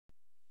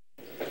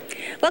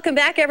Welcome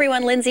back,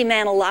 everyone. Lindsay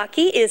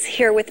Manalaki is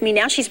here with me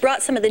now. She's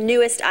brought some of the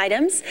newest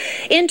items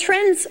in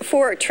trends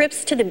for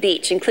trips to the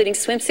beach, including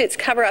swimsuits,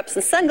 cover-ups,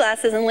 and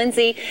sunglasses. And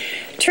Lindsay,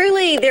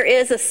 truly, there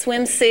is a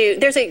swimsuit.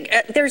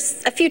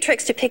 There's a few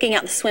tricks to picking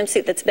out the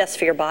swimsuit that's best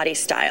for your body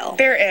style.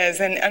 There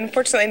is, and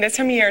unfortunately, this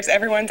time of year,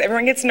 everyone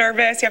gets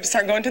nervous. You have to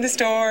start going to the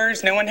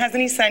stores. No one has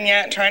any sun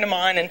yet, trying them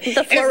on, and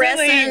the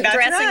fluorescent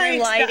dressing room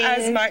lighting,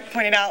 as Mike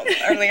pointed out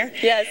earlier.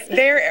 Yes,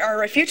 there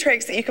are a few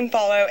tricks that you can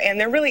follow, and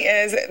there really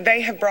is. They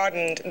have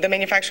broadened. The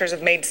manufacturers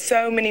have made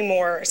so many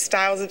more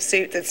styles of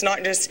suits. It's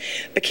not just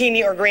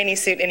bikini or granny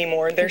suit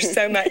anymore. There's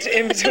so much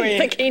in between.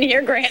 Bikini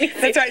or granny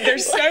suit. That's right.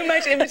 There's so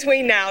much in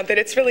between now that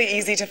it's really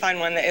easy to find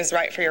one that is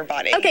right for your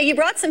body. Okay, you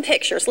brought some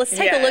pictures. Let's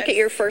take a look at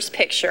your first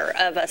picture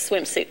of a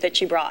swimsuit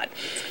that you brought.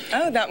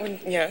 Oh, that one.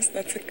 Yes,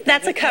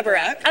 that's a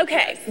cover-up.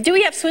 Okay. Do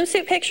we have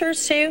swimsuit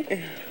pictures too?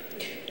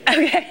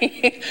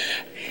 Okay.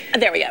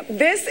 There we go.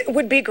 This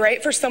would be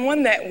great for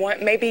someone that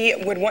maybe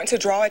would want to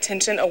draw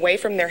attention away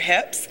from their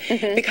hips,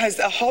 because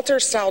a halter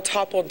style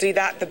top will do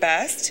that the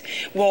best.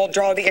 Will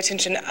draw the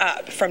attention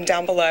up from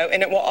down below,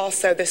 and it will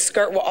also, the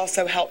skirt will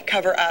also help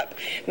cover up,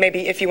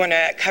 maybe if you want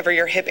to cover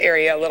your hip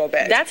area a little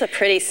bit. That's a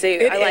pretty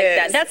suit. I like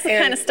that. That's the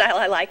kind of style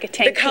I like.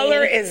 The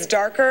color is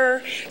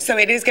darker, so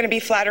it is going to be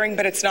flattering,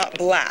 but it's not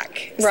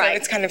black. Right. So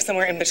it's kind of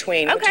somewhere in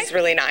between, which is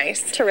really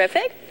nice.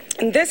 Terrific.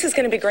 And this is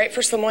going to be great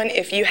for someone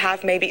if you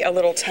have maybe a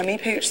little tummy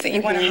pooch that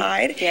you want to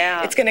hide.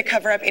 Yeah. It's going to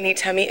cover up any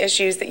tummy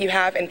issues that you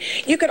have. And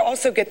you could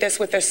also get this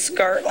with a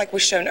skirt like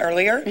was shown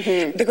earlier.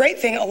 The great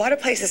thing, a lot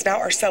of places now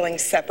are selling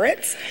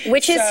separates.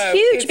 Which is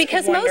huge,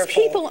 because most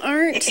people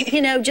aren't,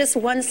 you know, just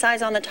one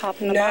size on the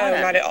top and the bottom.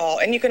 No, not at all.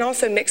 And you can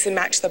also mix and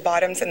match the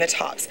bottoms and the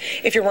tops.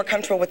 If you're more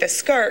comfortable with this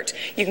skirt,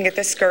 you can get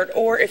this skirt,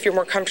 or if you're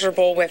more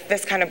comfortable with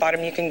this kind of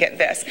bottom, you can get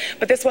this.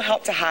 But this will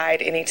help to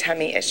hide any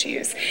tummy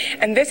issues.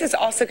 And this is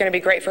also going to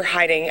be great for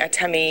hiding a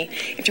tummy.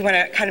 If you want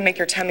to kind of make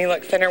your tummy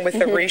look thinner with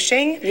the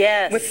ruching,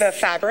 with the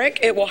fabric,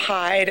 it will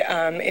hide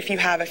if you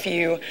have a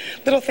few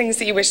little things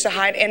that you wish to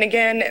hide. And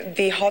again,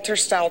 the halter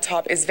style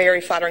top is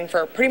very flattering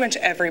for pretty much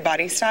every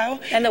body style.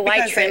 And the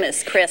white trim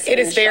is crisp. It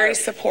is very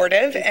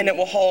supportive, and it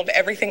will hold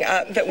everything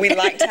up that we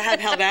like to have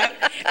held up,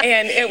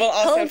 and it will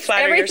also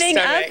flatter your stomach.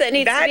 Everything up that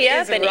needs to be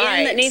up, and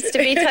in that needs to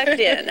be tucked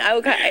in.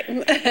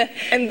 Okay.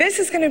 And this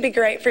is going to be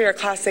great for your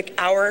classic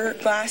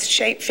hourglass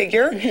shape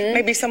figure.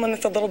 Maybe someone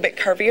that's a little bit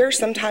curvier.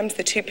 Sometimes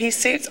the two-piece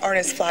suits aren't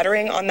as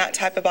flattering on that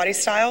type of body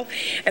style.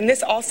 And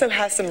this also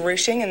has some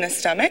ruching in the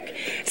stomach,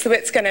 so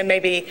it's going to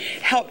maybe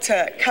help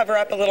to cover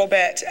up a little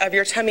bit of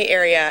your tummy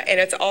area, and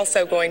it's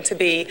also going to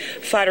be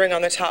flattering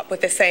on the top with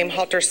the same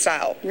halter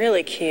style.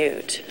 Really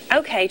cute.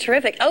 Okay,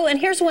 terrific. Oh, and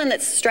here's one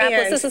that's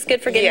strapless. This is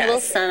good for getting a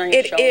little sun on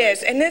your shoulders. It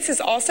is, and this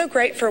is also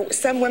great for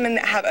some women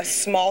that have a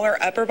smaller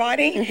upper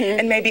body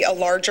and maybe a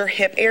larger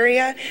hip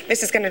area.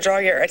 This is going to draw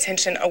your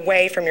attention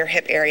away from your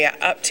hip area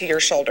up to your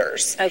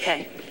shoulders.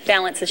 Okay.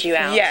 Balances you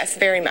out. Yes,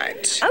 very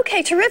much.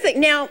 Okay, terrific.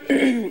 Now,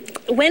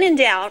 when in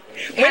doubt,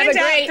 throw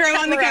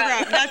on the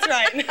cover-up. That's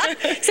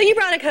right. So you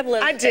brought a couple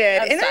of I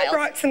did, and I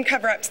brought some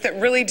cover-ups that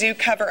really do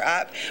cover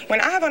up.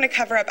 When I have on a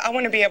cover-up, I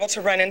want to be able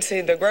to run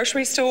into the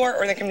grocery store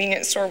or the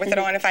convenience store with it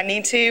on if I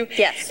need to.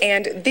 Yes.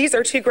 And these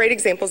are two great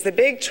examples. The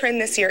big trend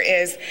this year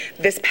is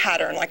this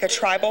pattern, like a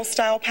tribal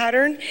style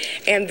pattern,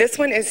 and this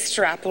one is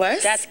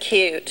strapless. That's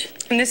cute.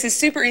 And this is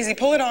super easy.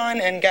 Pull it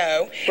on and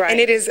go. Right. And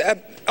it is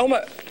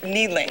almost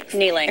knee length.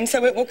 Knee length. And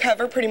so it will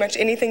cover pretty much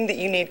anything that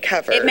you need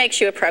covered. It makes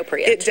you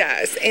appropriate. It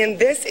does. And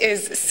this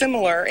is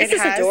similar. This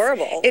is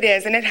adorable. It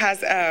is, and it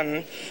has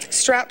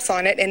straps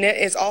on it, and it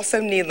is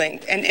also knee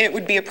length. And it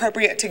would be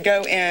appropriate to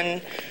go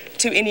in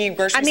to any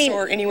grocery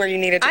store, anywhere you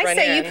needed to run in.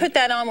 I say you put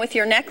that on with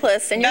your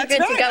necklace, and you're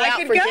good to go out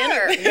for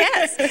dinner.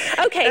 Yes.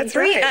 Okay,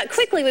 Bree,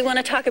 quickly, we want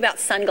to talk about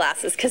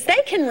sunglasses, because they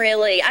can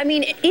really, I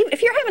mean,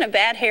 if you're having a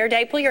bad hair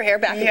day, pull your hair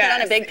back and put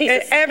on a big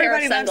piece of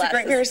Everybody loves a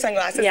great pair of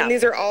sunglasses, and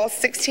these are all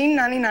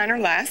 $16.99 or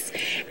less.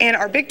 And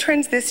our big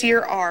trends this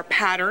year are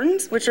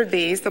patterns, which are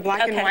these, the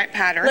black and white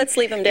pattern. Let's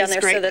leave them down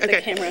there so that the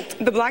camera...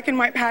 The black and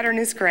white pattern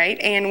is great,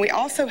 and we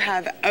also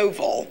have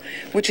oval,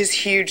 which is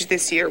huge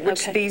this year,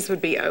 which these would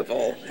be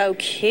oval. Oh,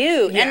 cute.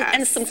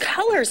 And some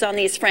colors on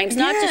these frames,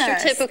 not just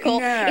your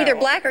typical either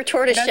black or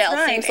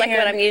tortoiseshell. Seems like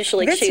what I'm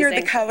usually choosing. This year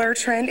the color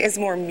trend is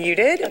more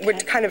muted,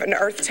 with kind of an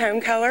earth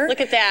tone color.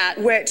 Look at that.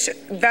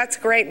 That's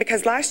great,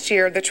 because last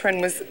year the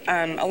trend was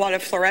a lot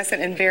of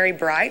fluorescent and very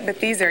bright,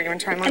 but these are, you want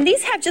to try them on? And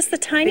these have just the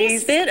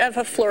tiniest bit of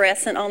a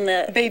fluorescent on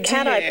the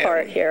cat-eye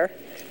part here.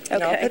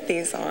 Okay. I'll put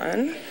these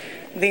on.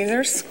 These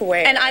are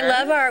square. And I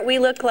love we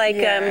look like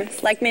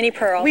Minnie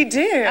Pearl. We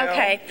do.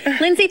 Okay.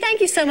 Lindsay,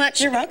 thank you so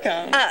much. You're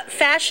welcome.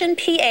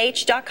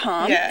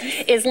 Fashionph.com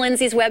is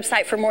Lindsay's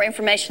website for more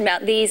information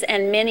about these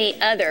and many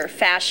other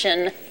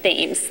fashion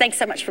themes. Thanks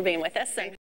so much for being with us.